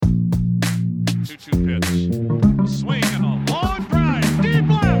2 pitch. A swing and a long drive. Deep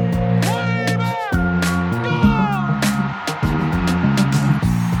left. Way back. Gone!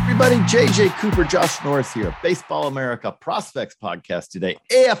 Everybody, JJ Cooper, Josh Norris here. Baseball America Prospects Podcast today.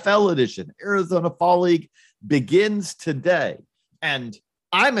 AFL edition. Arizona Fall League begins today. And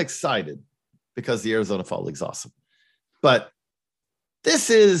I'm excited because the Arizona Fall League is awesome. But this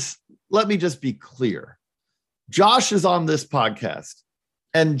is, let me just be clear. Josh is on this podcast,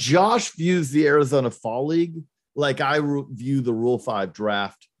 and Josh views the Arizona Fall League like I view the Rule 5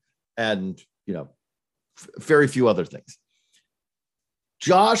 draft and, very few other things.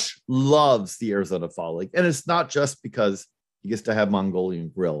 Josh loves the Arizona Fall League, and it's not just because he gets to have Mongolian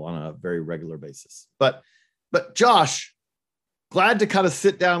Grill on a very regular basis. But Josh, glad to kind of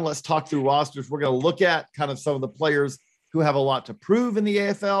sit down. Let's talk through rosters. We're going to look at kind of some of the players who have a lot to prove in the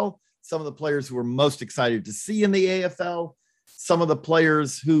AFL, some of the players who we're most excited to see in the AFL, some of the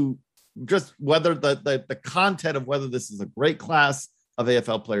players who just whether the content of whether this is a great class of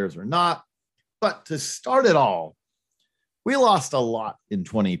AFL players or not. But to start it all, we lost a lot in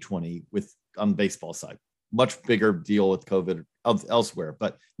 2020 on the baseball side. Much bigger deal with COVID elsewhere,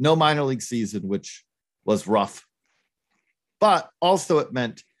 but no minor league season, which was rough. But also it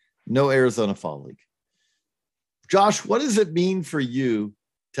meant no Arizona Fall League. Josh, what does it mean for you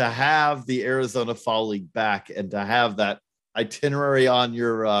to have the Arizona Fall League back and to have that itinerary on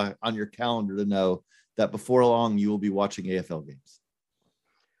your calendar to know that before long you will be watching AFL games?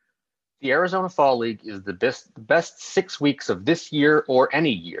 The Arizona Fall League is the best 6 weeks of this year or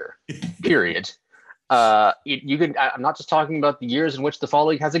any year, period. I'm not just talking about the years in which the Fall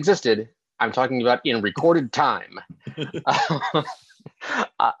League has existed. I'm talking about in recorded time.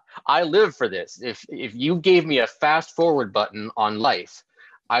 I live for this. If you gave me a fast forward button on life,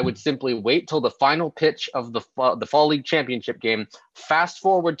 I would simply wait till the final pitch of the Fall League Championship game, fast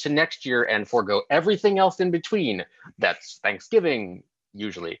forward to next year, and forego everything else in between. That's Thanksgiving,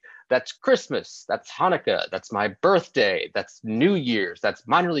 usually. That's Christmas. That's Hanukkah. That's my birthday. That's New Year's. That's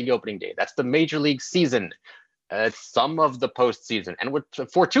minor league opening day. That's the major league season. It's some of the postseason. And we're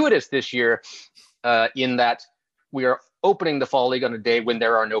fortuitous this year in that we are opening the Fall League on a day when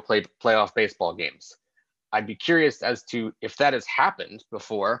there are no playoff baseball games. I'd be curious as to if that has happened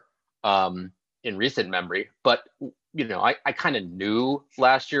before in recent memory. But, I kind of knew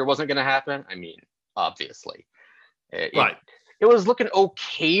last year wasn't going to happen. I mean, obviously. Right. It was looking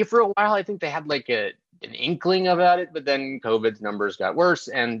okay for a while. I think they had like an inkling about it, but then COVID's numbers got worse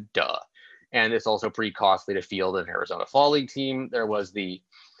and duh. And it's also pretty costly to field an Arizona Fall League team. There was the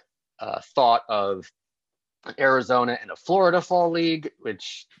thought of Arizona and a Florida Fall League,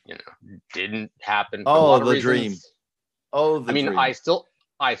 which didn't happen. For a lot of reasons. Dream. Dream.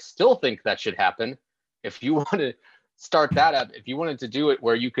 I still think that should happen. If you want to start that up, if you wanted to do it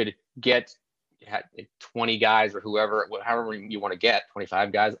where you could get 20 guys or however you want to get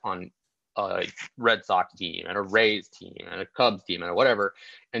 25 guys on a Red Sox team and a Rays team and a Cubs team and whatever,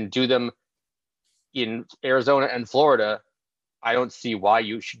 and do them in Arizona and Florida, I don't see why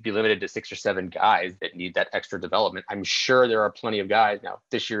you should be limited to 6 or 7 guys that need that extra development. I'm sure there are plenty of guys. Now,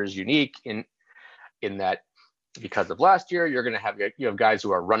 this year is unique in that because of last year, you have guys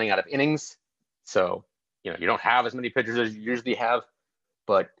who are running out of innings. So, you don't have as many pitchers as you usually have,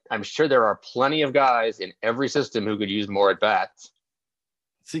 but I'm sure there are plenty of guys in every system who could use more at bats.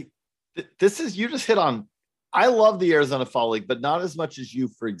 See, you just hit on, I love the Arizona Fall League, but not as much as you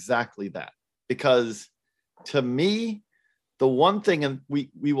for exactly that. Because to me, the one thing, and we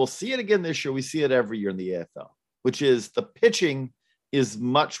will see it again this year, we see it every year in the AFL, which is the pitching is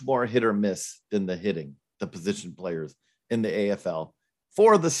much more hit or miss than the hitting, the position players in the AFL,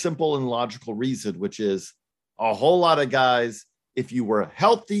 for the simple and logical reason, which is a whole lot of guys, if you were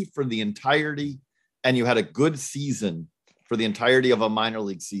healthy for the entirety and you had a good season for the entirety of a minor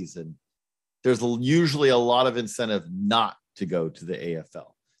league season, there's usually a lot of incentive not to go to the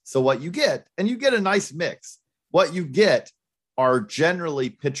AFL. So what you get, and you get a nice mix, what you get are generally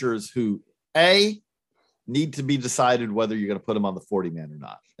pitchers who, need to be decided whether you're going to put them on the 40-man or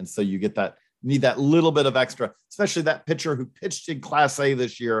not. And so you need that little bit of extra, especially that pitcher who pitched in Class A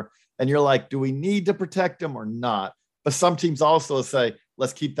this year. And you're like, do we need to protect him or not? But some teams also say,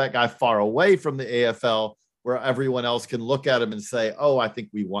 let's keep that guy far away from the AFL where everyone else can look at him and say, oh, I think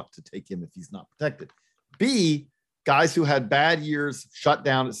we want to take him if he's not protected. B, guys who had bad years, shut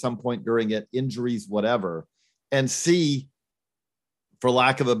down at some point during it, injuries, whatever. And C, for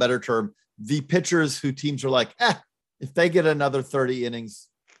lack of a better term, the pitchers who teams are like, if they get another 30 innings,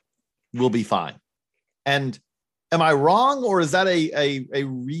 we'll be fine. And am I wrong, or is that a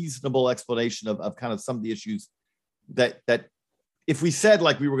reasonable explanation of kind of some of the issues that if we said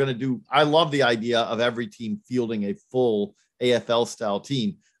like we were going to do, I love the idea of every team fielding a full AFL style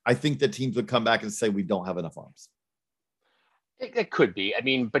team. I think that teams would come back and say we don't have enough arms. It could be. I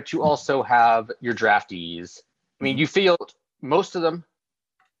mean, but you also have your draftees. I mean, you field most of them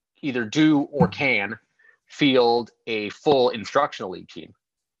either do or can field a full instructional league team,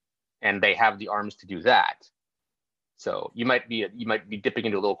 and they have the arms to do that. So you might be dipping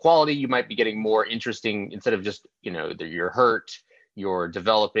into a little quality. You might be getting more interesting instead of just, you're hurt, you're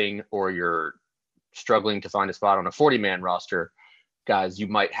developing, or you're struggling to find a spot on a 40-man roster. Guys, you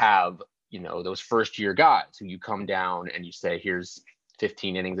might have, those first year guys who you come down and you say, here's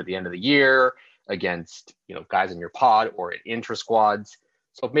 15 innings at the end of the year against, guys in your pod or in intra squads.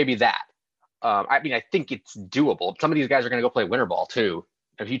 So maybe that. I think it's doable. Some of these guys are going to go play winter ball too.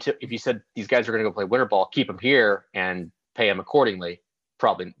 If you said these guys are going to go play winter ball, keep them here and pay them accordingly.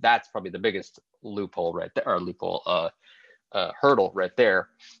 That's probably the biggest loophole right there, or hurdle right there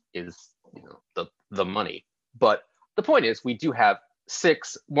is the money. But the point is, we do have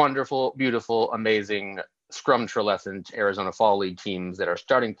 6 wonderful, beautiful, amazing scrum-trelescent Arizona Fall League teams that are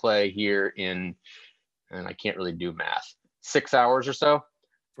starting play here in, and I can't really do math, 6 hours or so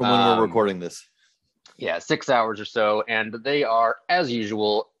from when we're recording this. Yeah, 6 hours or so, and they are, as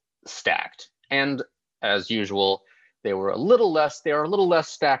usual, stacked. And as usual, they are a little less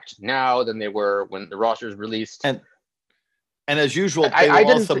stacked now than they were when the rosters released. And as usual, they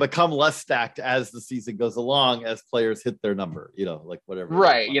will also become less stacked as the season goes along, as players hit their number, like whatever.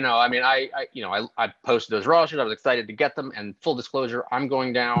 Right. I posted those rosters. I was excited to get them. And full disclosure, I'm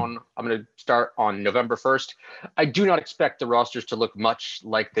going to start on November 1st. I do not expect the rosters to look much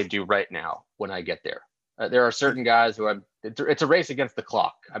like they do right now when I get there. There are certain guys who it's a race against the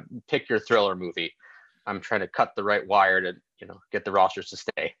clock. Pick your thriller movie. I'm trying to cut the right wire to, get the rosters to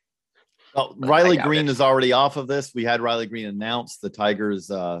stay. Well, Riley Green is already off of this. We had Riley Green announce, the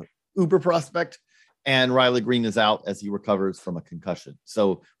Tigers uber prospect, and Riley Green is out as he recovers from a concussion.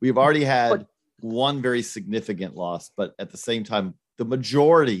 So we've already had one very significant loss, but at the same time, the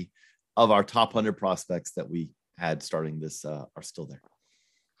majority of our top 100 prospects that we had starting this are still there.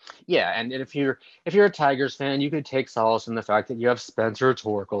 Yeah, and if you're a Tigers fan, you could take solace in the fact that you have Spencer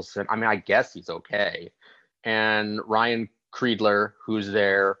Torkelson. I mean, I guess he's okay, and Ryan Creedler, who's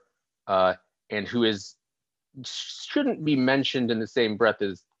there. And who shouldn't be mentioned in the same breath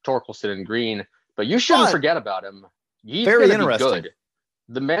as Torkelson and Green, but you shouldn't forget about him. He's very interesting. Be good.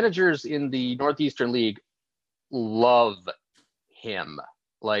 The managers in the Northeastern League love him.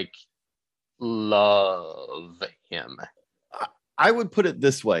 Love him. I would put it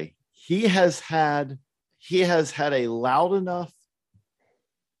this way. He has had a loud enough.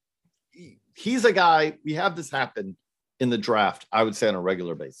 He's a guy, we have this happen in the draft, I would say on a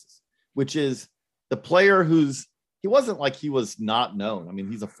regular basis, which is the player he wasn't like he was not known. I mean,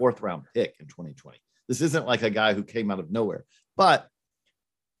 he's a 4th round pick in 2020. This isn't like a guy who came out of nowhere, but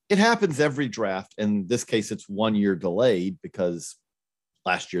it happens every draft. In this case, it's 1 year delayed because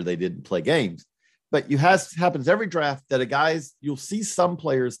last year they didn't play games, but happens every draft that you'll see some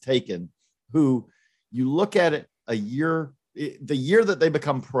players taken who you look at it the year that they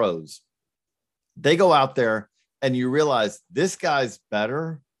become pros, they go out there and you realize this guy's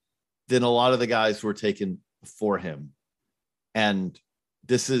better than a lot of the guys who were taken before him. And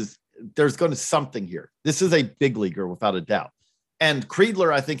there's going to something here. This is a big leaguer without a doubt. And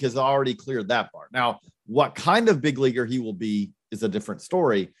Creedler, I think, has already cleared that bar. Now, what kind of big leaguer he will be is a different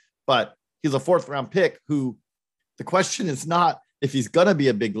story, but he's a 4th round pick who the question is not if he's going to be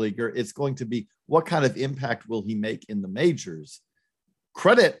a big leaguer. It's going to be what kind of impact will he make in the majors?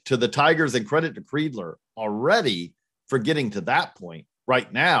 Credit to the Tigers and credit to Creedler already for getting to that point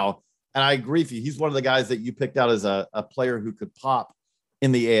right now. And I agree with you. He's one of the guys that you picked out as a player who could pop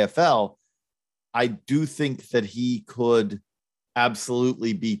in the AFL. I do think that he could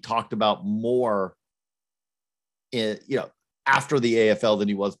absolutely be talked about more after the AFL than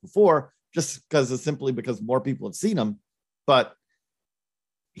he was before, just simply because more people have seen him. But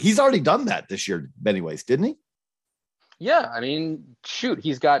he's already done that this year anyways, didn't he? Yeah, I mean, shoot,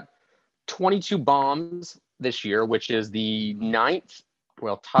 he's got 22 bombs this year, which is the 9th,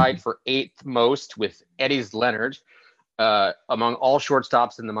 tied for 8th most with Eddie's Leonard among all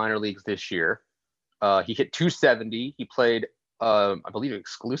shortstops in the minor leagues this year. He hit 270. He played, I believe,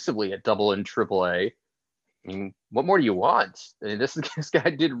 exclusively at Double and Triple A. I mean, what more do you want? I mean, this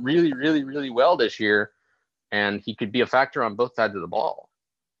guy did really, really, really well this year, and he could be a factor on both sides of the ball.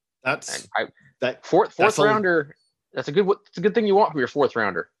 Fourth rounder. That's a good thing you want from your 4th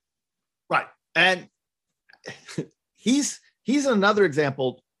rounder. Right. And he's another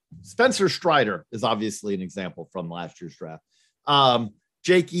example. Spencer Strider is obviously an example from last year's draft.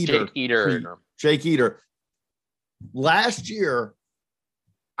 Jake Eater. Jake Eater. Last year,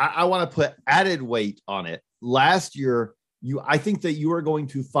 I want to put added weight on it. Last year, I think that you are going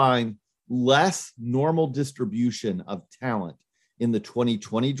to find less normal distribution of talent in the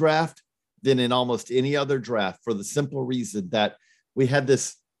 2020 draft than in almost any other draft, for the simple reason that we had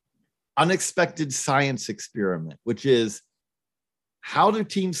this unexpected science experiment, which is, how do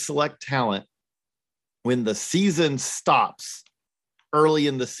teams select talent when the season stops early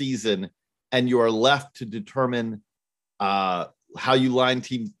in the season and you are left to determine how you line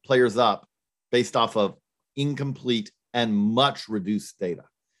team players up based off of incomplete and much reduced data.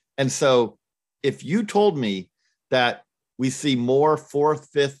 And so if you told me that we see more 4th,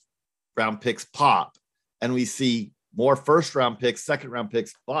 5th round picks pop, and we see more first round picks, second round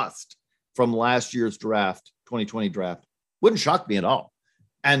picks bust from last year's draft, 2020 draft, wouldn't shock me at all.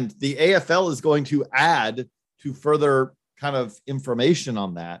 And the AFL is going to add to further kind of information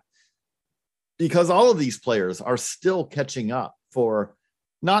on that, because all of these players are still catching up for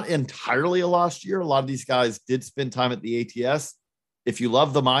not entirely a lost year. A lot of these guys did spend time at the ATS. If you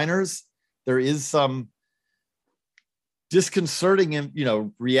love the minors, there is some disconcerting,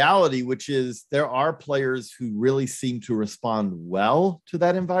 reality, which is there are players who really seem to respond well to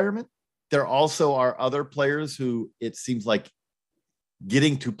that environment. There also are other players who it seems like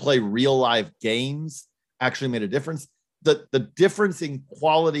getting to play real live games actually made a difference. The difference in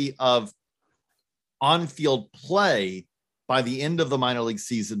quality of on-field play by the end of the minor league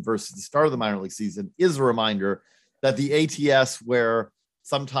season versus the start of the minor league season is a reminder that the ATS, where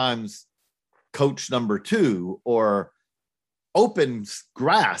sometimes coach number 2 or open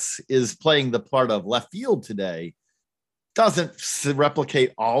grass is playing the part of left field today, doesn't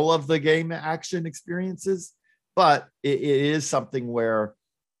replicate all of the game action experiences, but it is something where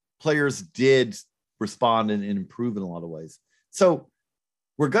players did respond and improve in a lot of ways. So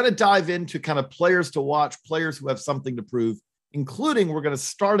we're going to dive into kind of players to watch, players who have something to prove, including we're going to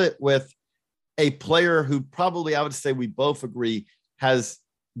start it with a player who probably, I would say we both agree, has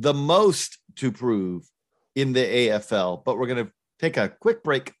the most to prove in the AFL, but we're going to take a quick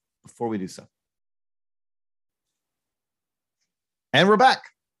break before we do so. And we're back.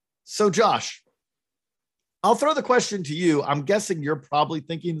 So Josh, I'll throw the question to you. I'm guessing you're probably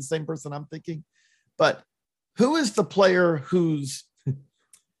thinking the same person I'm thinking, but who is the player who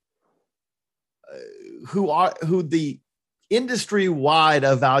the industry-wide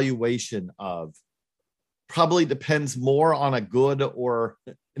evaluation of probably depends more on a good or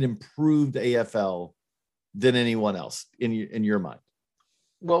an improved AFL than anyone else in your mind?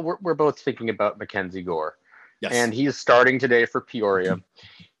 Well, we're both thinking about Mackenzie Gore. Yes. And he's starting today for Peoria.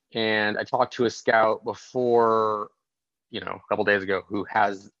 And I talked to a scout before, a couple days ago, who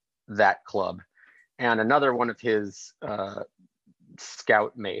has that club. And another one of his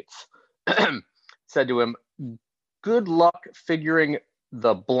scout mates said to him, good luck figuring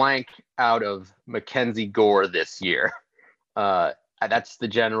the blank out of Mackenzie Gore this year. That's the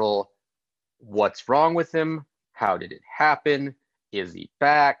general, what's wrong with him? How did it happen? Is he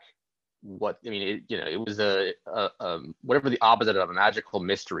back? It was a whatever the opposite of a magical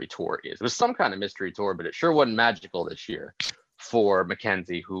mystery tour is. It was some kind of mystery tour, but it sure wasn't magical this year for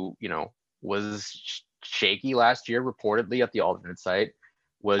Mackenzie, who, was shaky last year, reportedly at the alternate site.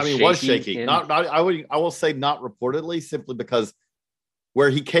 Was shaky. I will say not reportedly, simply because where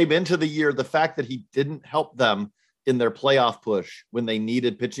he came into the year, the fact that he didn't help them in their playoff push when they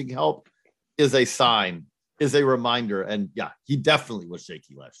needed pitching help is a sign, is a reminder. And yeah, he definitely was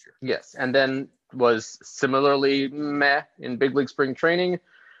shaky last year. Yes. And then was similarly meh in big league spring training.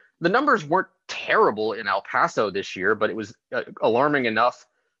 The numbers weren't terrible in El Paso this year, but it was alarming enough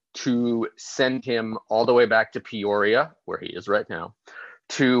to send him all the way back to Peoria, where he is right now,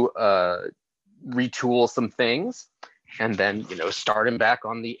 to retool some things and then, start him back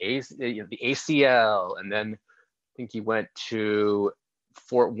on the ACL. And then I think he went to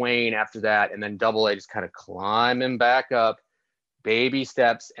Fort Wayne after that, and then Double-A, just kind of climbing back up, baby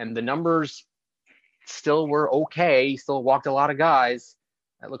steps, and the numbers still were okay. He still walked a lot of guys.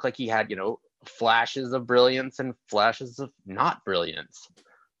 It looked like he had, flashes of brilliance and flashes of not brilliance.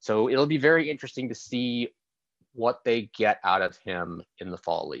 So it'll be very interesting to see what they get out of him in the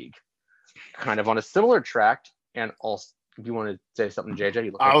fall league. Kind of on a similar track, and also, if you want to say something,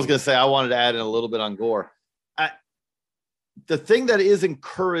 JJ? I was going to say, I wanted to add in a little bit on Gore. The thing that is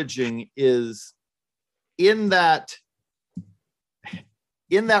encouraging is in that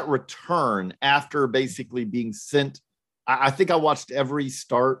return after basically being sent. I think I watched every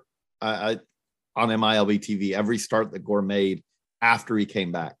start on MILB TV, every start that Gore made after he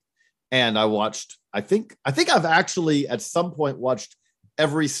came back. And I think I've actually at some point watched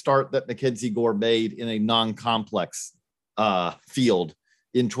every start that Mackenzie Gore made in a non-complex field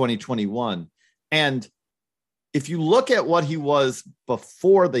in 2021. And if you look at what he was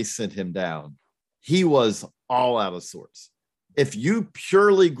before they sent him down, he was all out of sorts. If you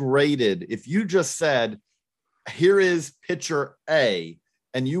purely graded, if you just said, here is pitcher A,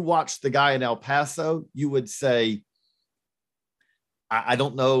 and you watch the guy in El Paso, you would say, I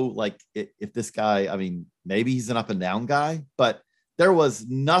don't know, like if this guy, I mean, maybe he's an up and down guy, but there was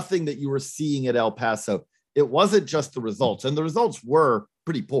nothing that you were seeing at El Paso. It wasn't just the results, and the results were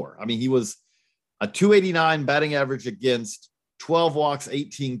pretty poor. I mean, he was a 289 batting average against, 12 walks,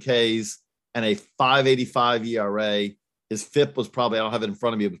 18 Ks, and a 5.85 ERA. His FIP was probably, I don't have it in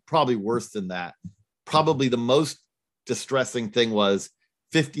front of me, it was probably worse than that. Probably the most distressing thing was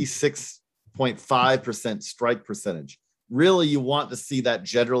 56.5% strike percentage. Really, you want to see that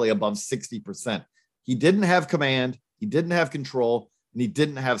generally above 60%. He didn't have command, he didn't have control, and he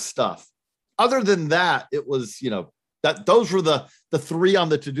didn't have stuff. Other than that, it was, that those were the three on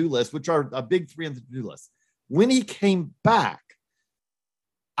the to-do list, which are a big three on the to-do list. When he came back,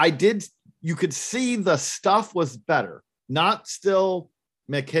 you could see the stuff was better, not still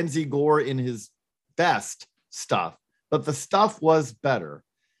Mackenzie Gore in his best stuff, but the stuff was better.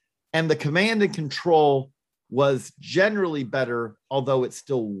 And the command and control was generally better, although it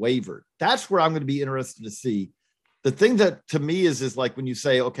still wavered. That's where I'm going to be interested to see. The thing that to me is like when you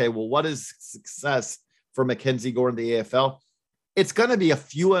say, okay, well, what is success for Mackenzie Gore in the AFL? It's going to be a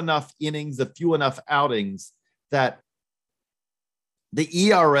few enough innings, a few enough outings that the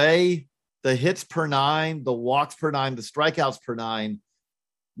ERA, the hits per nine, the walks per nine, the strikeouts per nine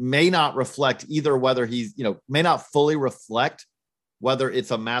may not reflect either whether he's, may not fully reflect whether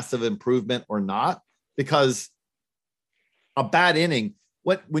it's a massive improvement or not, because a bad inning,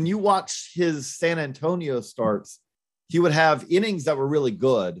 when you watch his San Antonio starts, he would have innings that were really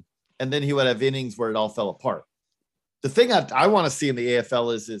good, and then he would have innings where it all fell apart. The thing I want to see in the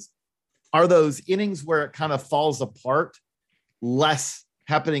AFL is are those innings where it kind of falls apart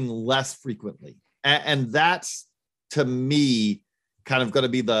happening less frequently? And that's, to me, kind of going to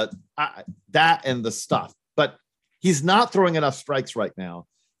be that and the stuff. But he's not throwing enough strikes right now.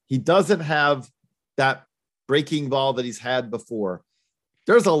 He doesn't have that breaking ball that he's had before.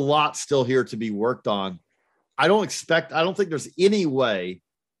 There's a lot still here to be worked on. I don't think there's any way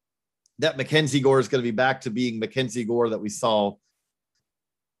that Mackenzie Gore is going to be back to being Mackenzie Gore that we saw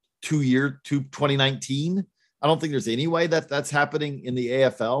 2019. I don't think there's any way that that's happening in the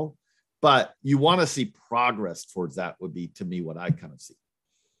AFL, but you want to see progress towards that would be, to me, what I kind of see.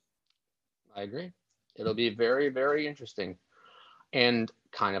 I agree. It'll be very, very interesting. And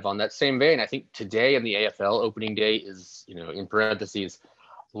kind of on that same vein, I think today in the AFL opening day is, in parentheses,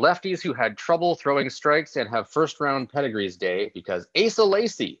 lefties who had trouble throwing strikes and have first round pedigrees day, because Asa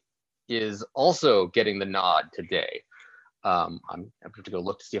Lacy is also getting the nod today. I'm going to go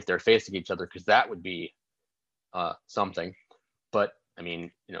look to see if they're facing each other, because that would be something. But I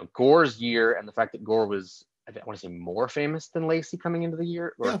mean, Gore's year and the fact that Gore was, I want to say, more famous than Lacy coming into the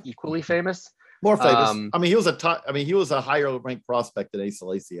year, or equally famous. More famous. I mean, he was a higher ranked prospect than Asa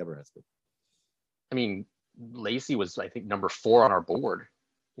Lacy ever has been. I mean, Lacy was, I think, number 4 on our board.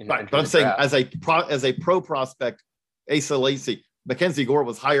 Right, but I'm saying as a pro prospect, Asa Lacy, Mackenzie Gore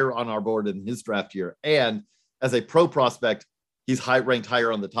was higher on our board in his draft year, and as a pro prospect, he's ranked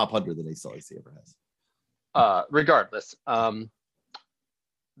higher on the top 100 than Asa Lacy ever has. Regardless,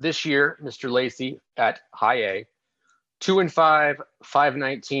 this year, Mr. Lacy at high A, 2-5,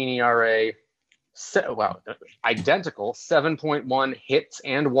 5.19 ERA. Identical 7.1 hits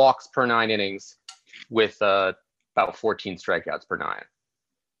and walks per 9 innings, with about 14 strikeouts per 9.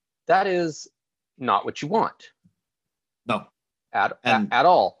 That is not what you want. No, at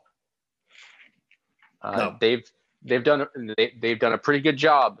all. No. They've done a pretty good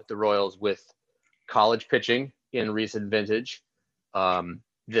job at the Royals with college pitching in recent vintage.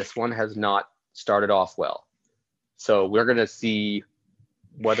 This one has not started off well, so we're going to see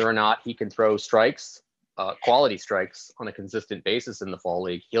whether or not he can throw strikes, quality strikes, on a consistent basis in the fall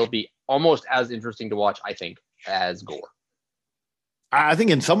league. He'll be almost as interesting to watch, I think, as Gore. I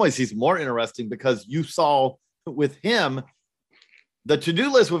think in some ways he's more interesting, because you saw with him, the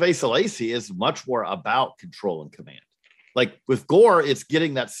to-do list with Asa Lacy is much more about control and command. Like with Gore, it's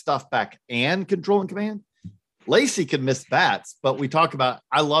getting that stuff back and control and command. Lacy can miss bats, but we talk about,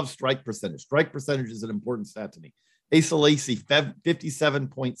 I love strike percentage. Strike percentage is an important stat to me. Asa Lacy,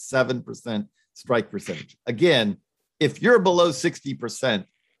 57.7% strike percentage. Again, if you're below 60%,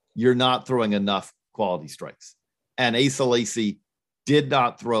 you're not throwing enough quality strikes. And Asa Lacy did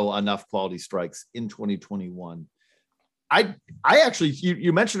not throw enough quality strikes in 2021. I actually,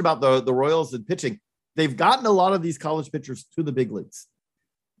 you mentioned about the Royals and pitching. They've gotten a lot of these college pitchers to the big leagues.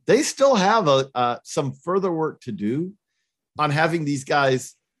 They still have some further work to do on having these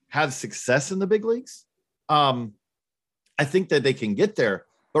guys have success in the big leagues. I think that they can get there.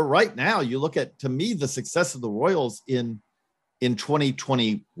 But right now, you look at, to me, the success of the Royals in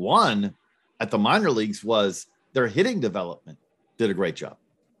 2021 at the minor leagues was their hitting development did a great job.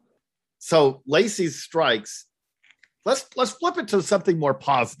 So Lacy's strikes, let's flip it to something more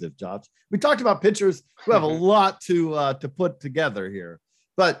positive, Josh. We talked about pitchers who have a lot to put together here,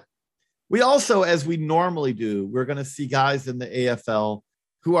 but we also, as we normally do, we're going to see guys in the AFL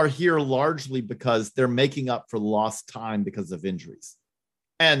who are here largely because they're making up for lost time because of injuries.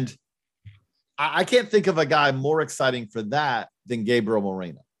 And I can't think of a guy more exciting for that than Gabriel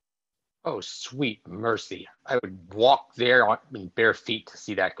Moreno. Oh, sweet mercy. I would walk there on bare feet to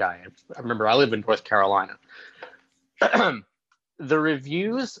see that guy. I remember I live in North Carolina. The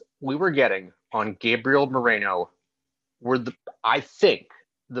reviews we were getting on Gabriel Moreno were, I think,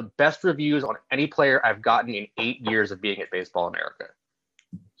 the best reviews on any player I've gotten in 8 years of being at Baseball America.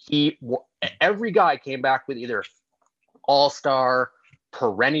 Every guy came back with either all-star,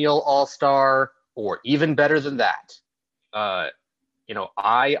 perennial all-star, or even better than that. I,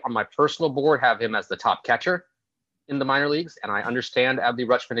 on my personal board, have him as the top catcher in the minor leagues, and I understand Adley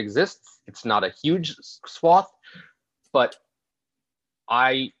Rutschman exists. It's not a huge swath, but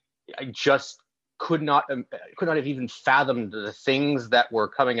I just could not have even fathomed the things that were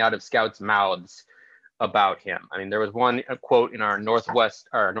coming out of scouts' mouths about him. I mean, there was one quote in our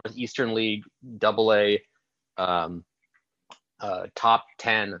Northeastern League AA top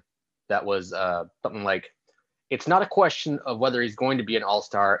 10 that was something like, it's not a question of whether he's going to be an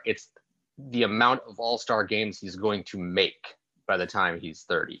all-star, it's the amount of all-star games he's going to make by the time he's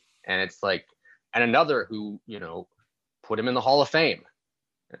 30. And it's like, and another who, put him in the Hall of Fame.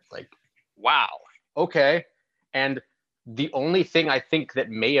 It's like, wow, okay. And the only thing I think that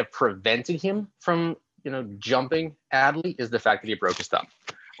may have prevented him from, jumping Adley is the fact that he broke his thumb.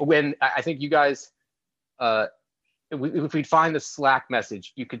 When I think you guys, if we'd find the Slack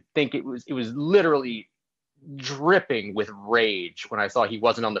message, you could think it was literally dripping with rage when I saw he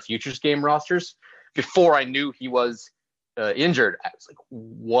wasn't on the Futures game rosters before I knew he was injured. I was like,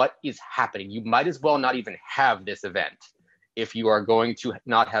 what is happening? You might as well not even have this event if you are going to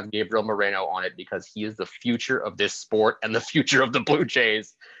not have Gabriel Moreno on it, because he is the future of this sport and the future of the Blue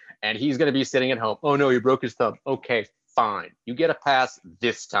Jays. And he's going to be sitting at home. Oh no, he broke his thumb. Okay, fine. You get a pass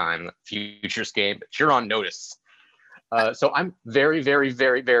this time, Futures game, but you're on notice. So I'm very, very,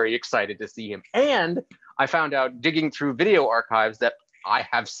 very, very excited to see him. And I found out digging through video archives that I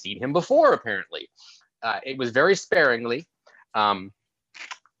have seen him before, apparently. It was very sparingly,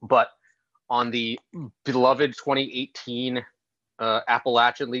 but on the beloved 2018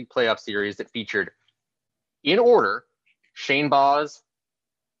 Appalachian League playoff series that featured, in order, Shane Baz,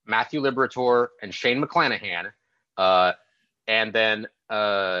 Matthew Liberatore, and Shane McClanahan, and then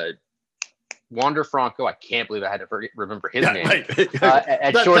Wander Franco. I can't believe I had to remember his name.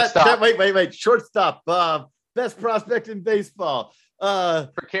 At shortstop. Wait. Shortstop. Best prospect in baseball.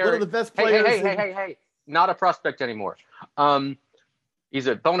 One of the best players. Hey. Not a prospect anymore. He's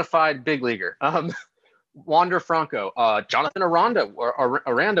a bona fide big leaguer. Wander Franco. Jonathan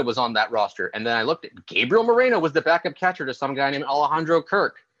Aranda was on that roster. And then I looked at Gabriel Moreno was the backup catcher to some guy named Alejandro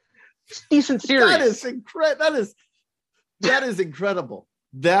Kirk. Decent series. That is incredible. That is incredible.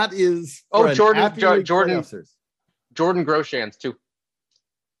 That is Jordan Groshans too.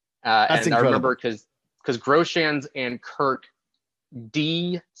 That's incredible. I remember because Groshans and Kirk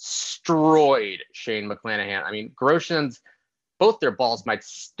destroyed Shane McClanahan. I mean, Groshans, both their balls might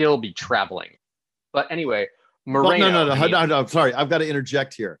still be traveling. But anyway, Moreno. No. I'm sorry. I've got to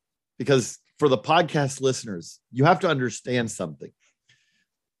interject here because for the podcast listeners, you have to understand something.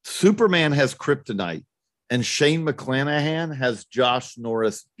 Superman has kryptonite. And Shane McClanahan has Josh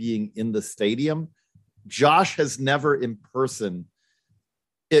Norris being in the stadium. Josh has never in person.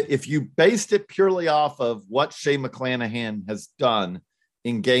 If you based it purely off of what Shane McClanahan has done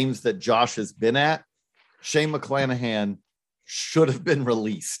in games that Josh has been at, Shane McClanahan should have been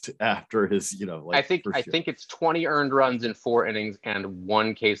released after his, I think it's 20 earned runs in 4 innings and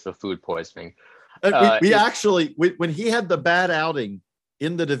 1 case of food poisoning. When he had the bad outing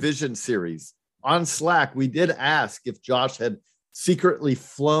in the division series, on Slack, we did ask if Josh had secretly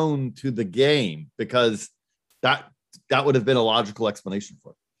flown to the game because that would have been a logical explanation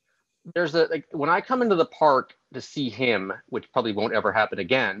for it. There's when I come into the park to see him, which probably won't ever happen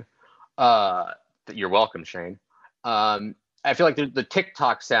again. You're welcome, Shane. I feel like the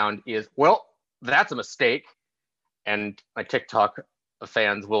TikTok sound is, well, that's a mistake. And my TikTok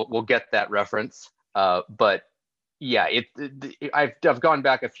fans will get that reference. But yeah, I've gone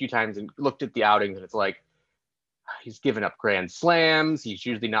back a few times and looked at the outings, and it's like he's given up grand slams. He's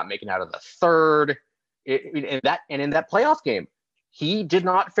usually not making out of the third. In that playoff game, he did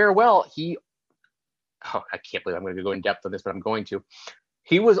not fare well. I can't believe I'm going to go in depth on this, but I'm going to.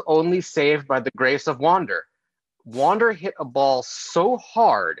 He was only saved by the grace of Wander. Wander hit a ball so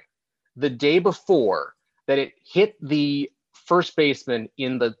hard the day before that it hit the first baseman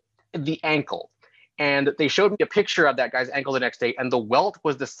in the ankle. And they showed me a picture of that guy's ankle the next day, and the welt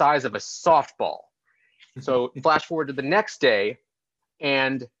was the size of a softball. So flash forward to the next day,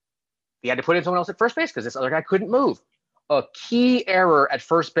 and he had to put in someone else at first base because this other guy couldn't move. A key error at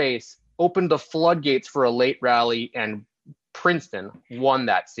first base opened the floodgates for a late rally, and Princeton won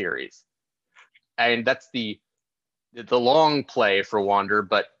that series. And that's the long play for Wander,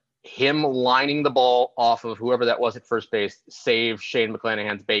 but him lining the ball off of whoever that was at first base saved Shane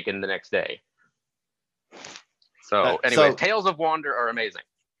McClanahan's bacon the next day. So anyway, tales of Wander are amazing.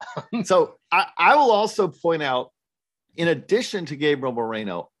 So I will also point out, in addition to Gabriel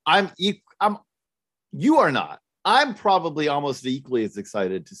Moreno, you are not. I'm probably almost equally as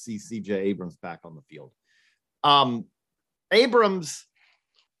excited to see CJ Abrams back on the field. Abrams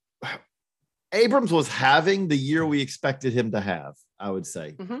was having the year we expected him to have, I would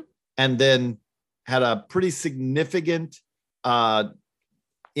say, and then had a pretty significant leg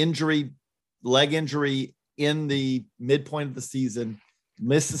injury in the midpoint of the season,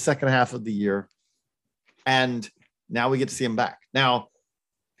 missed the second half of the year, and now we get to see him back. Now,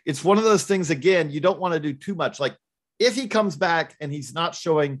 it's one of those things, again, you don't want to do too much. Like, if he comes back and he's not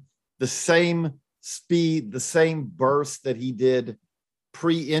showing the same speed, the same burst that he did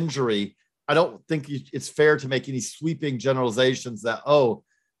pre-injury, I don't think it's fair to make any sweeping generalizations that, oh,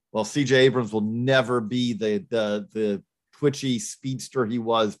 well, CJ Abrams will never be the twitchy speedster he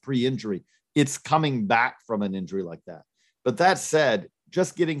was pre-injury. It's coming back from an injury like that. But that said,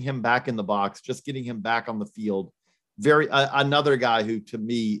 just getting him back in the box, just getting him back on the field, another guy who, to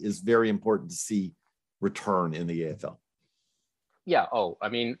me, is very important to see return in the AFL. Yeah. Oh, I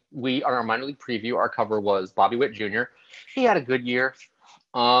mean, on our minor league preview, our cover was Bobby Witt Jr. He had a good year.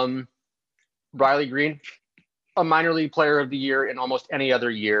 Riley Green, a minor league player of the year in almost any other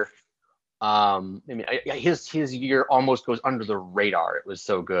year. I mean, his year almost goes under the radar. It was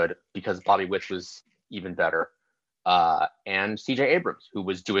so good because Bobby Witt was even better. And CJ Abrams, who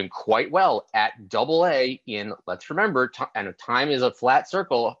was doing quite well at AA in, let's remember, and time is a flat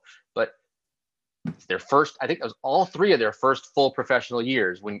circle, but it's their first, I think it was all three of their first full professional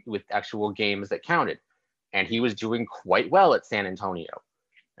years with actual games that counted. And he was doing quite well at San Antonio.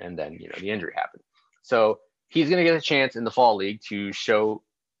 And then, the injury happened. So he's going to get a chance in the fall league to show,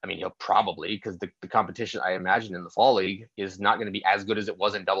 I mean, he'll probably, because the competition, I imagine, in the fall league is not going to be as good as it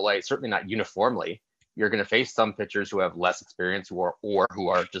was in AA, certainly not uniformly. You're going to face some pitchers who have less experience or who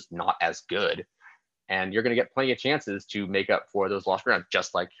are just not as good. And you're going to get plenty of chances to make up for those lost ground,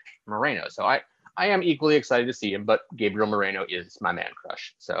 just like Moreno. So I am equally excited to see him, but Gabriel Moreno is my man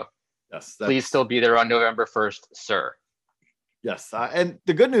crush. So yes, please still be there on November 1st, sir. Yes. And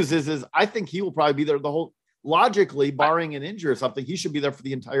the good news is I think he will probably be there logically, barring an injury or something, he should be there for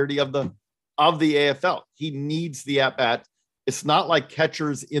the entirety of the AFL. He needs the at-bat. It's not like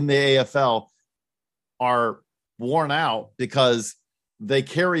catchers in the AFL are worn out because they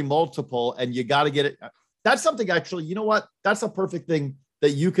carry multiple and you got to get it. That's something actually, you know what? That's a perfect thing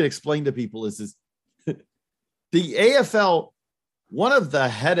that you can explain to people is the AFL. One of the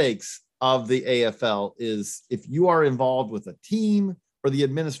headaches of the AFL is if you are involved with a team or the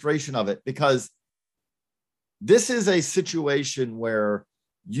administration of it, because this is a situation where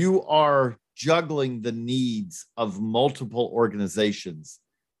you are juggling the needs of multiple organizations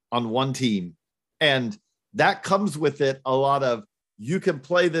on one team. And that comes with it a lot of, you can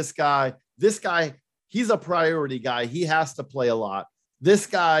play this guy, he's a priority guy. He has to play a lot. This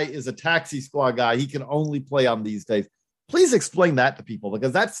guy is a taxi squad guy. He can only play on these days. Please explain that to people,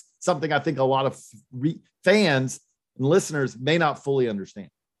 because that's something I think a lot of fans and listeners may not fully understand.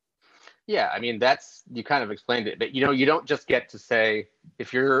 Yeah, I mean, you kind of explained it, but you don't just get to say,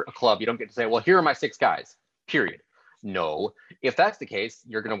 if you're a club, you don't get to say, well, here are my 6 guys, period. No, if that's the case,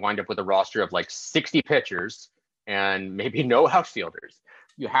 you're going to wind up with a roster of like 60 pitchers and maybe no outfielders.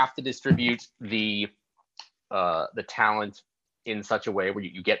 You have to distribute the talent in such a way where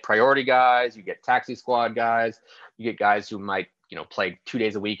you get priority guys, you get taxi squad guys, you get guys who might, play 2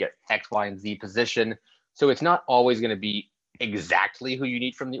 days a week at X, Y, and Z position. So it's not always going to be exactly who you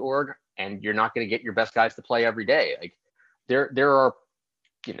need from the org, and you're not going to get your best guys to play every day. Like, there are,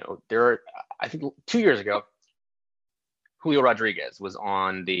 I think 2 years ago, Julio Rodriguez was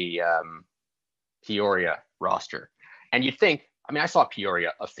on the Peoria roster. And you'd think, I mean, I saw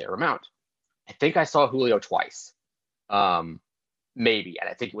Peoria a fair amount. I think I saw Julio twice, maybe. And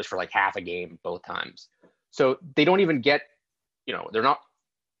I think it was for like half a game both times. So they don't even get, they're not,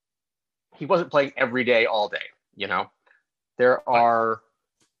 he wasn't playing every day, all day, There are,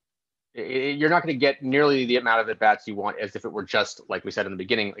 you're not going to get nearly the amount of at-bats you want as if it were just, like we said in the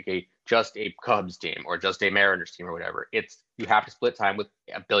beginning, like just a Cubs team or just a Mariners team or whatever. You have to split time with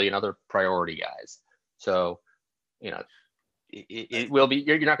a billion other priority guys. So, it will be,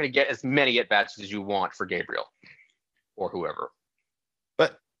 you're not going to get as many at-bats as you want for Gabriel or whoever.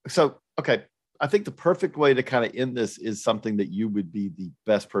 But so, okay, I think the perfect way to kind of end this is something that you would be the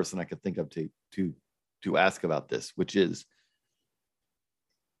best person I could think of to ask about this, which is,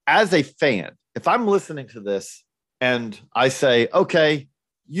 as a fan, if I'm listening to this and I say, okay,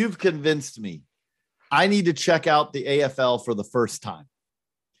 you've convinced me, I need to check out the AFL for the first time.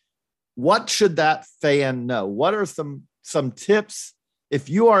 What should that fan know? What are some tips if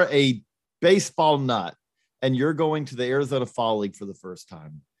you are a baseball nut and you're going to the Arizona Fall League for the first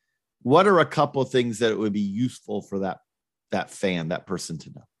time? What are a couple of things that it would be useful for that fan, that person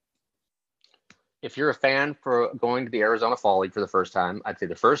to know? If you're a fan for going to the Arizona Fall League for the first time, I'd say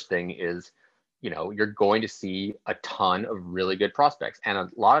the first thing is, you're going to see a ton of really good prospects. And a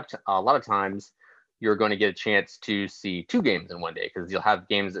lot of times you're going to get a chance to see two games in one day, because you'll have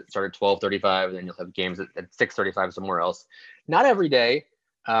games that start at 12:35 and then you'll have games at 6:35 somewhere else. Not every day.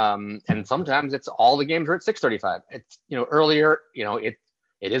 And sometimes it's all the games are at 6:35. It's, earlier, it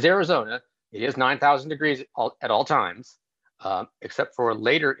is Arizona. It is 9,000 degrees at all times, except for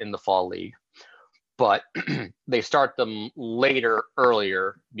later in the Fall League. But they start them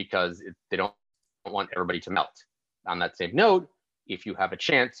earlier, because they don't want everybody to melt. On that same note, if you have a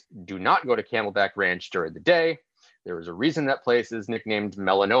chance, do not go to Camelback Ranch during the day. There is a reason that place is nicknamed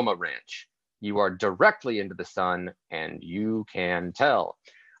Melanoma Ranch. You are directly into the sun and you can tell.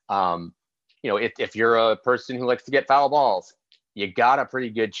 If you're a person who likes to get foul balls, you got a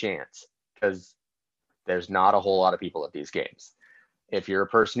pretty good chance, because there's not a whole lot of people at these games. If you're a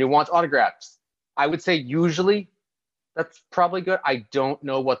person who wants autographs, I would say usually that's probably good. I don't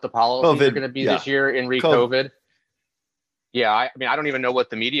know what the policies are going to be this year in COVID. Yeah, I mean, I don't even know what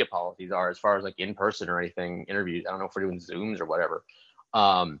the media policies are as far as like in person or anything, interviews. I don't know if we're doing Zooms or whatever.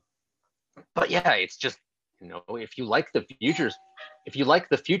 But yeah, it's just, if you like the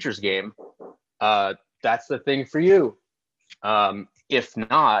futures game, that's the thing for you. If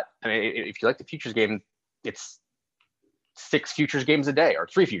not, I mean, if you like the futures game, it's 6 futures games a day or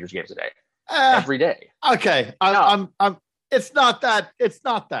 3 futures games a day. Every day. Okay. I'm it's not that. It's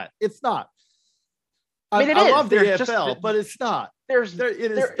not. I mean, I love the AFL, but it's not.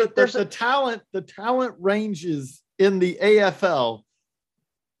 The talent ranges in the AFL.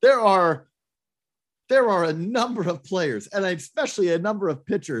 There are a number of players, and especially a number of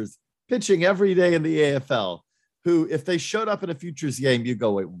pitchers pitching every day in the AFL, who, if they showed up in a futures game, you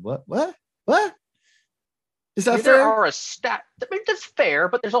go, wait, what? Is that fair? There are that's fair,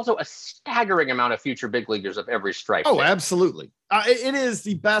 but there's also a staggering amount of future big leaguers of every stripe. Oh, absolutely. It is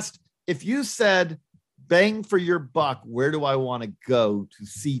the best. If you said, bang for your buck, where do I want to go to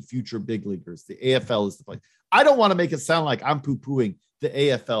see future big leaguers? The AFL is the place. I don't want to make it sound like I'm poo-pooing the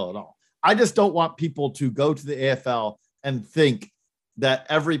AFL at all. I just don't want people to go to the AFL and think that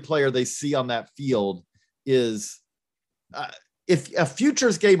every player they see on that field is if a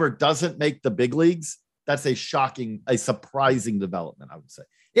futures gamer doesn't make the big leagues, that's a surprising development, I would say.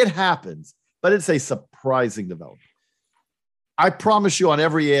 It happens, but it's a surprising development. I promise you, on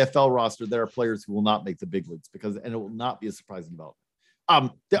every AFL roster, there are players who will not make the big leagues, and it will not be a surprising development.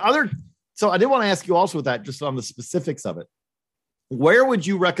 So I did want to ask you also with that, just on the specifics of it. Where would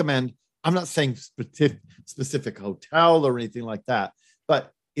you recommend? I'm not saying specific hotel or anything like that,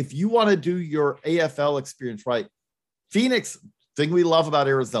 but if you want to do your AFL experience right, Phoenix, thing we love about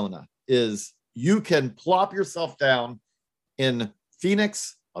Arizona is you can plop yourself down in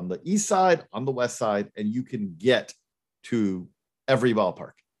Phoenix on the east side, on the west side, and you can get to every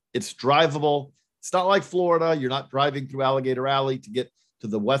ballpark. It's drivable. It's not like Florida. You're not driving through Alligator Alley to get to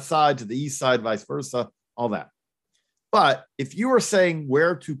the west side, to the east side, vice versa, all that. But if you were saying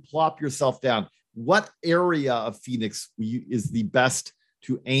where to plop yourself down, what area of Phoenix is the best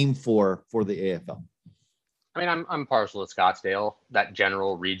to aim for the AFL? I mean, I'm partial to Scottsdale, that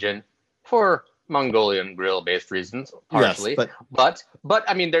general region, for Mongolian grill-based reasons, partially. Yes, but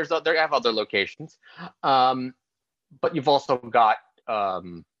I mean, they have other locations. But you've also got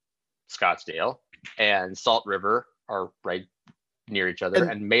Scottsdale and Salt River are right near each other,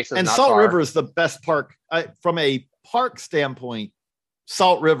 and Mesa's and not Salt far. River is the best park from a park standpoint.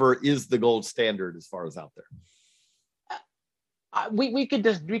 Salt River is the gold standard as far as out there. We could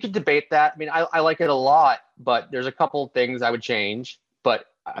debate that. I mean, I like it a lot, but there's a couple things I would change. But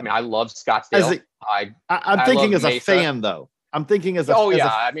I mean, I love Scottsdale. I'm thinking as a Mesa. fan, though. I'm thinking as a. Oh yeah,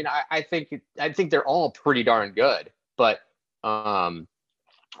 I mean, I think they're all pretty darn good. But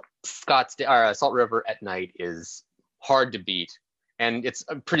Scottsdale or Salt River at night is hard to beat, and it's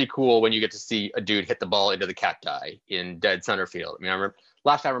pretty cool when you get to see a dude hit the ball into the cacti in dead center field. I mean,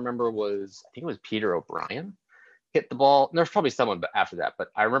 last I remember was, I think it was Peter O'Brien hit the ball. There's probably someone after that, but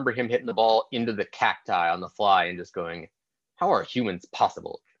I remember him hitting the ball into the cacti on the fly and just going, how are humans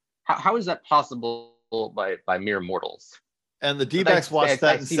possible? How is that possible by mere mortals? And the D-backs watched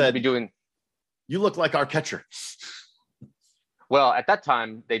that and said, you look like our catcher. Well, at that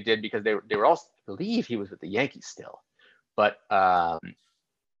time they did, because they were all, I believe he was with the Yankees still, but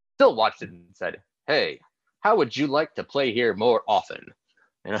still watched it and said, hey, how would you like to play here more often?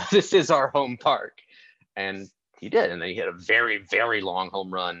 You know, this is our home park. And he did, and then he hit a very, very long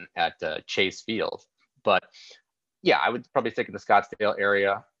home run at Chase Field. But yeah, I would probably think in the Scottsdale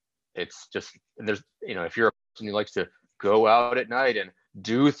area, it's just, there's, you know, if you're a person who likes to go out at night and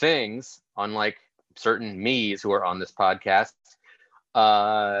do things, unlike certain me's who are on this podcast,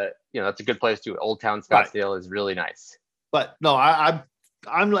 you know, that's a good place to. Old Town Scottsdale is really nice. But no, I'm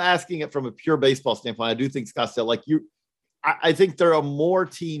asking it from a pure baseball standpoint. I do think Scottsdale, like you, I think there are more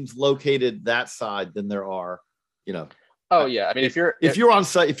teams located that side than there are, you know. Oh yeah, I mean, if you're on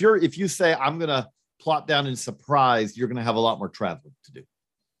site, if you say I'm gonna plop down in Surprise, you're gonna have a lot more traveling to do.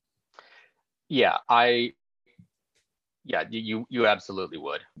 Yeah, you absolutely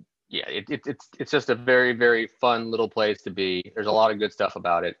would. Yeah, it's just a very, very fun little place to be. There's a lot of good stuff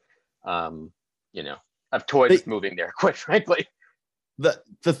about it. You know, I've toyed with moving there, quite frankly.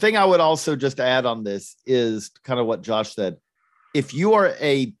 The thing I would also just add on this is kind of what Josh said. If you are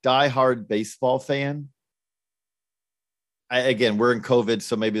a diehard baseball fan, again, we're in COVID,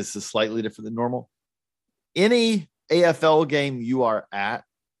 so maybe this is slightly different than normal. Any AFL game you are at,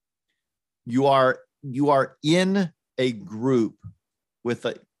 you are in a group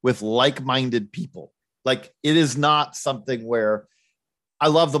with like-minded people. Like, it is not something where I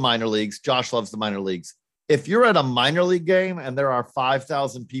love the minor leagues. Josh loves the minor leagues. If you're at a minor league game and there are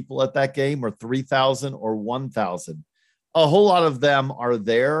 5,000 people at that game, or 3,000 or 1,000, a whole lot of them are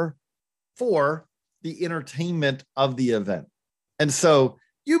there for the entertainment of the event. And so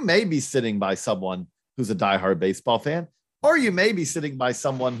you may be sitting by someone who's a diehard baseball fan, or you may be sitting by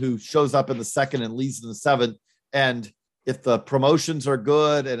someone who shows up in the second and leaves in the seventh. And if the promotions are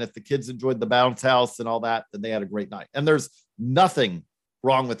good and if the kids enjoyed the bounce house and all that, then they had a great night. And there's nothing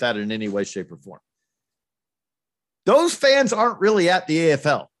wrong with that in any way, shape, or form. Those fans aren't really at the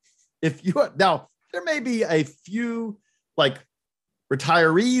AFL. Now, there may be a few like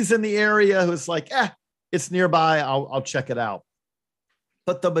retirees in the area who's like, it's nearby, I'll check it out.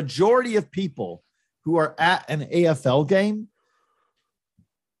 But the majority of people who are at an AFL game,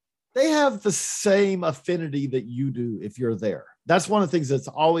 they have the same affinity that you do if you're there. That's one of the things that's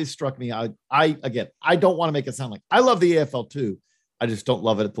always struck me. I don't want to make it sound like I love the AFL too. I just don't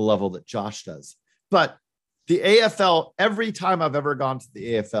love it at the level that Josh does. But the AFL, every time I've ever gone to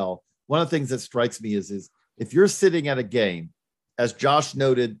the AFL, one of the things that strikes me is if you're sitting at a game, as Josh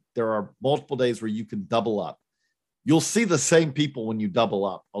noted, there are multiple days where you can double up. You'll see the same people when you double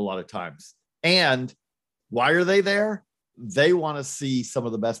up a lot of times. And why are they there? They want to see some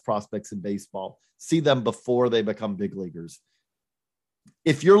of the best prospects in baseball, see them before they become big leaguers.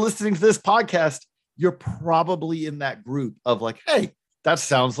 If you're listening to this podcast, you're probably in that group of like, hey, that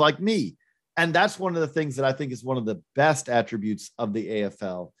sounds like me. And that's one of the things that I think is one of the best attributes of the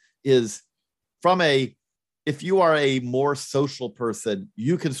AFL is if you are a more social person,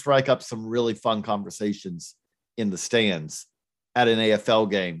 you can strike up some really fun conversations in the stands at an AFL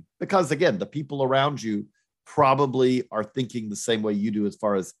game. Because again, the people around you probably are thinking the same way you do as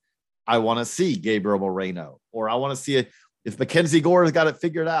far as, I want to see Gabriel Moreno, or I want to see if Mackenzie Gore has got it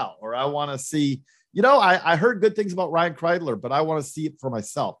figured out, or I want to see, I heard good things about Ryan Kreidler, but I want to see it for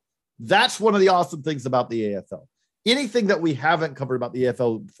myself. That's one of the awesome things about the AFL. Anything that we haven't covered about the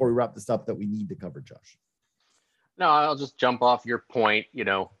AFL before we wrap this up that we need to cover, Josh? No, I'll just jump off your point.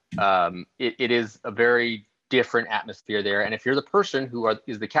 It is a very different atmosphere there. And if you're the person who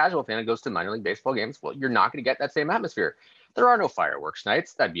is the casual fan and goes to minor league baseball games, well, you're not going to get that same atmosphere. There are no fireworks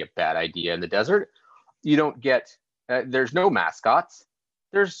nights. That'd be a bad idea in the desert. You don't get, there's no mascots.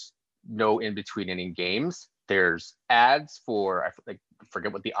 There's no in-between inning games. There's ads for, I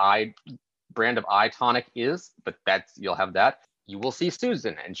forget what the brand of eye tonic is, but you'll have that. You will see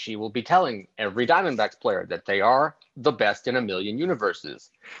Susan, and she will be telling every Diamondbacks player that they are the best in a million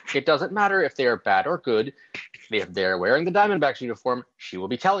universes. It doesn't matter if they are bad or good. If they're wearing the Diamondbacks uniform, she will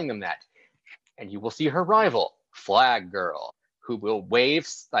be telling them that. And you will see her rival, Flag Girl, who will wave,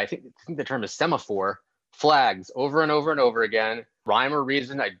 I think the term is semaphore, flags over and over and over again. Rhyme or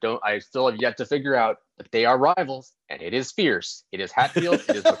reason, I still have yet to figure out, but they are rivals, and it is fierce. It is Hatfield,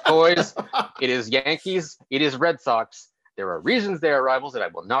 it is McCoys, it is Yankees, it is Red Sox. There are reasons they are rivals that I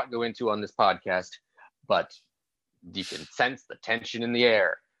will not go into on this podcast, but you can sense the tension in the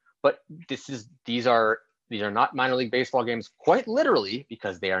air. But these are not minor league baseball games, quite literally,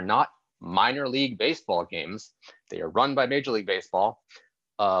 because they are not minor league baseball games. They are run by Major League Baseball,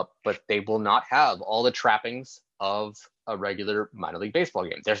 but they will not have all the trappings of a regular minor league baseball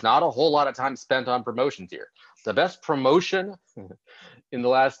game. There's not a whole lot of time spent on promotions here. The best promotion in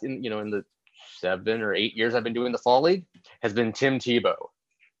the 7 or 8 years I've been doing the fall league has been Tim Tebow.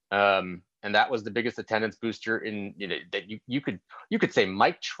 And that was the biggest attendance booster that you could say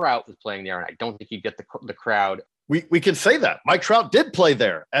Mike Trout was playing there, and I don't think he'd get the crowd. We can say that Mike Trout did play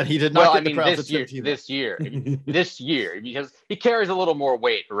there, and he did not get the crowd this year, because he carries a little more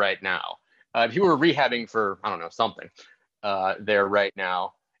weight right now. If he were rehabbing for, I don't know, something there right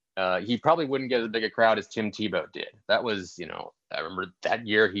now, he probably wouldn't get as big a crowd as Tim Tebow did. That was, I remember that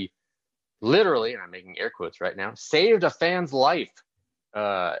year he literally, and I'm making air quotes right now, saved a fan's life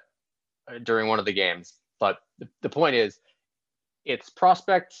during one of the games. But the point is, it's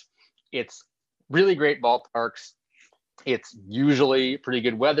prospects, it's really great ballparks, it's usually pretty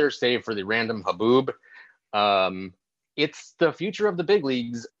good weather, save for the random haboob. It's the future of the big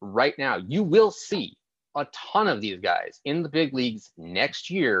leagues right now. You will see a ton of these guys in the big leagues next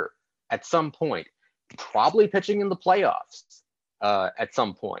year at some point, probably pitching in the playoffs at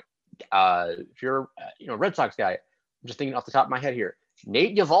some point. If you're a Red Sox guy, I'm just thinking off the top of my head here,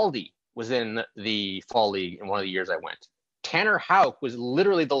 Nate Eovaldi was in the fall league in one of the years I went. Tanner Houck was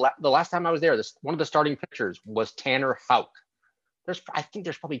literally the last time I was there. One of the starting pitchers was Tanner Houck. I think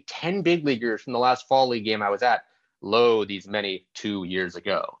there's probably 10 big leaguers from the last fall league game I was at, these many 2 years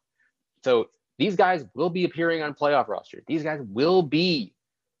ago. So these guys will be appearing on playoff rosters. These guys will be,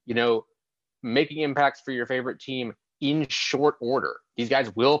 making impacts for your favorite team in short order. These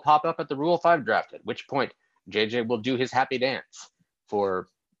guys will pop up at the Rule 5 draft, at which point JJ will do his happy dance for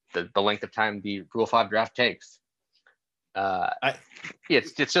the length of time the Rule 5 draft takes.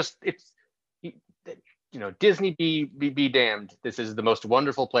 Disney be damned. This is the most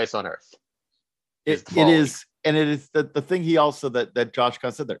wonderful place on earth. It is, and it is the thing he also that Josh kind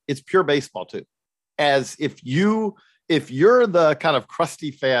of said there. It's pure baseball too. As if you're the kind of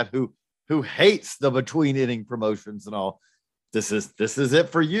crusty fan who hates the between inning promotions and all, this is it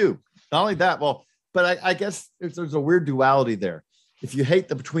for you. Not only that, but I guess there's a weird duality there. If you hate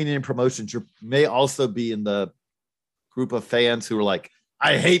the between inning promotions, you may also be in the group of fans who are like,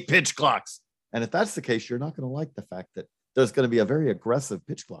 I hate pitch clocks. And if that's the case, you're not going to like the fact that there's going to be a very aggressive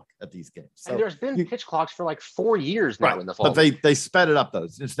pitch clock at these games. So and there's been pitch clocks for like 4 years now in the fall. But they sped it up, though.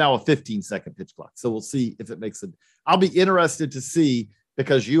 It's now a 15-second pitch clock. So we'll see if it makes it. I'll be interested to see,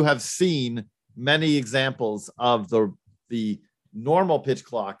 because you have seen many examples of the normal pitch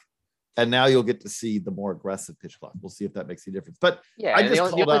clock, and now you'll get to see the more aggressive pitch clock. We'll see if that makes a difference. But yeah, the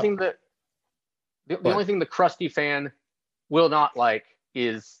only thing the crusty fan will not like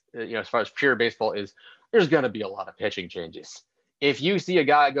is, as far as pure baseball is, there's going to be a lot of pitching changes. If you see a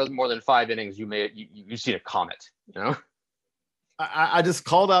guy goes more than 5 innings, you see a comet. I just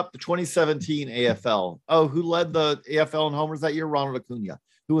called up the 2017 AFL. Oh, who led the AFL in homers that year? Ronald Acuna.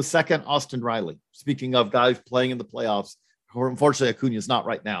 Who was second? Austin Riley. Speaking of guys playing in the playoffs, unfortunately Acuna is not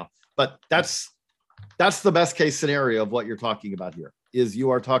right now. But that's the best case scenario of what you're talking about here. Is you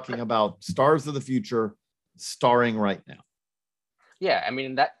are talking about stars of the future starring right now. Yeah, I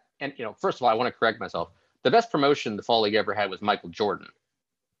mean that, and first of all, I want to correct myself. The best promotion the fall league ever had was Michael Jordan,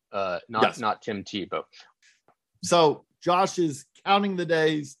 not Tim Tebow. So Josh is counting the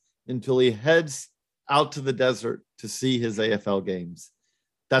days until he heads out to the desert to see his AFL games.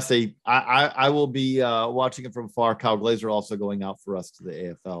 I will be watching it from afar. Kyle Glazer also going out for us to the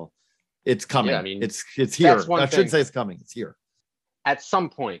AFL. It's coming. Yeah, I mean, it's here. I shouldn't say it's coming. It's here. At some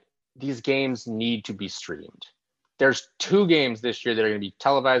point, these games need to be streamed. There's 2 games this year that are going to be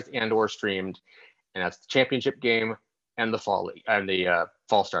televised and or streamed, and that's the championship game and the fall league and the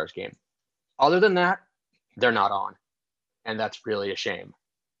Fall Stars game. Other than that, they're not on, and that's really a shame.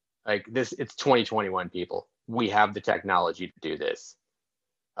 Like this, it's 2021, people. We have the technology to do this,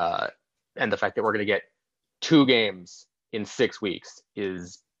 and the fact that we're going to get 2 games in 6 weeks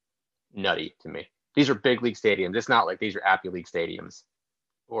is nutty to me. These are big league stadiums. It's not like these are Appy League stadiums.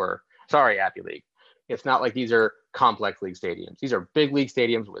 Appy League. It's not like these are complex league stadiums. These are big league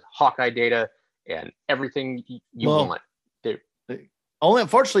stadiums with Hawkeye data and everything you want. Only,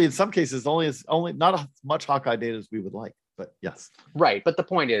 unfortunately, in some cases, only not as much Hawkeye data as we would like. But yes, right. But the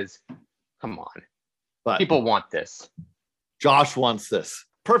point is, come on, but people want this. Josh wants this.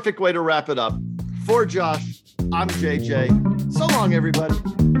 Perfect way to wrap it up. For Josh, I'm JJ. So long, everybody.